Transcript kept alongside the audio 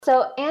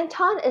So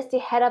Anton is the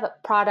head of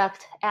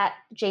product at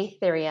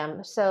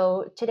Jtheurium.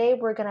 So today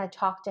we're going to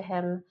talk to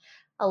him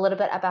a little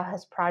bit about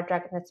his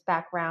project and its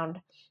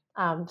background.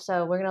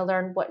 So we're going to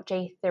learn what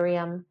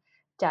Jtheurium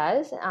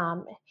does.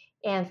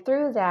 And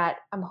through that,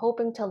 I'm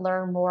hoping to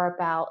learn more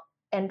about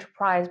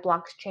enterprise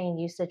blockchain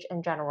usage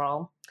in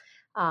general.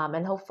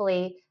 And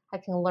hopefully I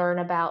can learn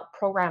about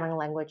programming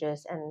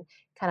languages and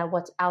kind of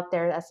what's out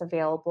there that's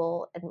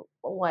available and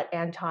what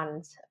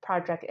Anton's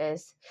project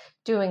is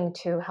doing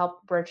to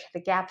help bridge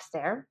the gaps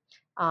there.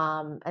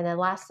 And then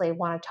lastly, I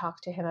want to talk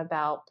to him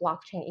about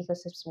blockchain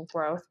ecosystem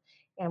growth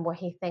and what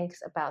he thinks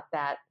about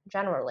that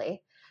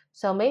generally.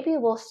 So maybe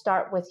we'll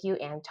start with you,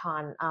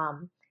 Anton.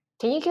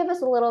 Can you give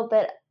us a little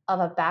bit of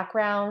a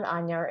background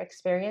on your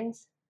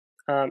experience?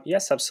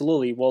 Yes,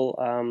 absolutely. Well,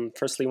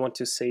 firstly, want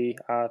to say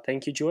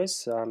thank you,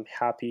 Joyce. I'm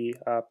happy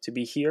to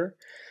be here.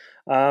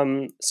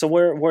 So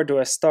where do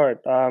I start?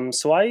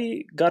 So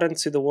I got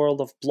into the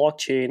world of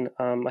blockchain.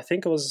 I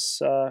think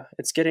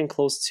it's getting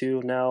close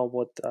to now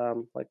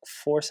like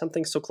four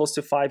something, so close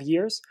to 5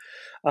 years.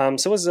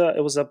 So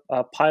it was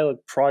a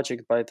pilot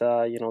project by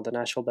the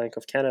National Bank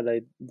of Canada.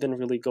 It didn't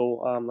really go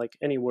like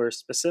anywhere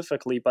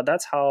specifically, but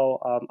that's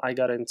how I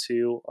got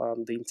into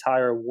the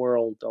entire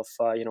world of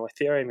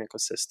Ethereum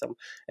ecosystem,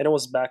 and it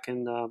was back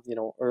in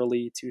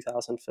early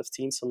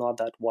 2015, so not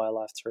that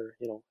while after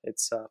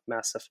its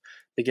massive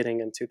beginning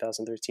in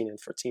 2013 and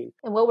 14.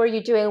 And what were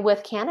you doing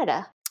with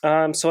Canada?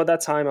 So at that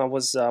time, I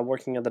was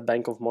working at the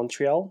Bank of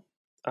Montreal.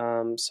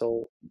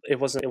 So it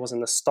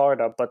wasn't a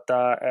startup, but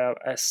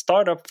a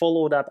startup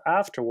followed up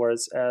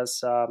afterwards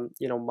as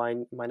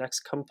my next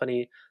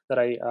company that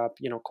I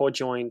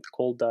co-joined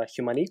called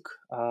Humanique,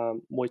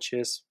 which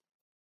is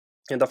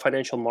in the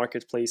financial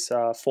marketplace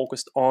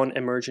focused on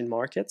emerging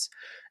markets,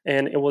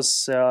 and it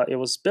was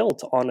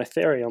built on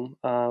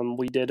Ethereum.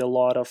 We did a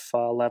lot of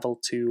level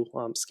two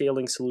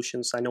scaling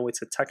solutions. I know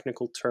it's a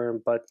technical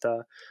term, but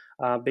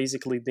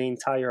basically the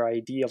entire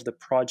idea of the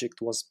project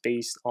was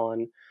based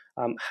on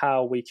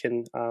how we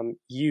can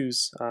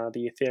use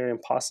the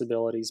Ethereum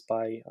possibilities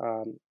by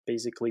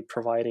basically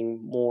providing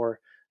more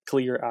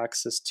clear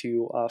access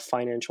to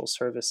financial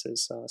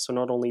services. So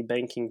not only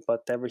banking,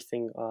 but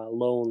everything,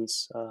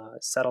 loans,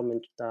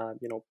 settlement,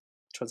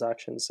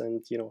 transactions,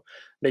 and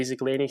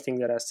basically anything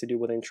that has to do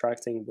with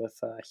interacting with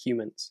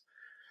humans.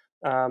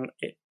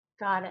 It,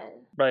 Got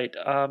it. right.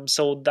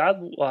 So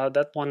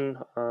that one,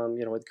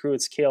 it grew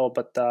at scale.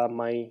 But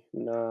my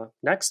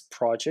next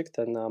project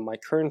and my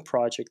current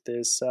project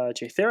is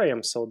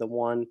Ethereum. So the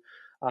one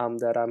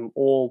that I'm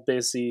all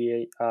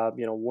busy,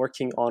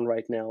 working on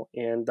right now,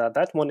 and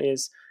that one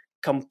is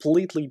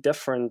completely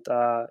different,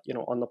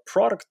 on the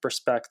product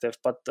perspective.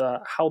 But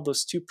how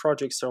those two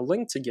projects are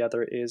linked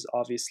together is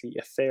obviously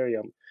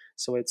Ethereum.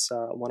 So it's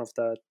one of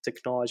the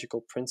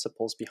technological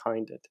principles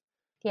behind it.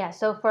 Yeah,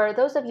 so for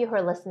those of you who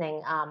are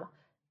listening,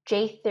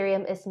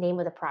 Jtheurium is the name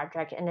of the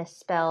project and is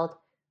spelled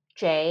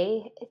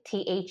Jthereum.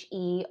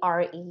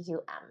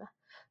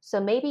 So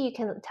maybe you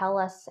can tell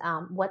us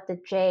what the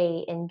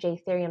J in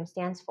Jtheurium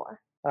stands for.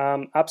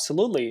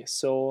 Absolutely.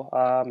 So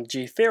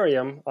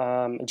Ethereum,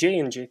 J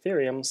in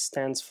Ethereum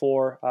stands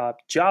for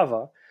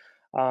Java.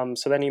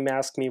 So then you may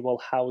ask me, well,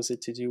 how is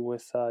it to do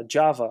with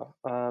Java?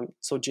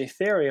 So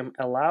Ethereum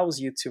allows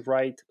you to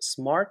write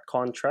smart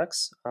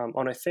contracts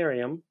on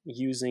Ethereum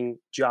using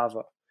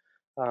Java.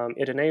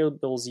 It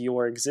enables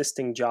your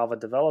existing Java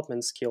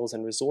development skills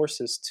and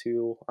resources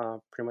to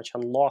pretty much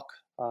unlock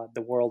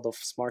the world of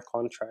smart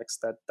contracts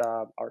that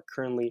are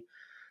currently,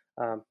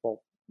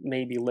 well,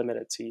 maybe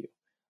limited to you,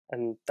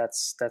 and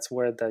that's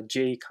where the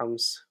J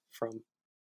comes from.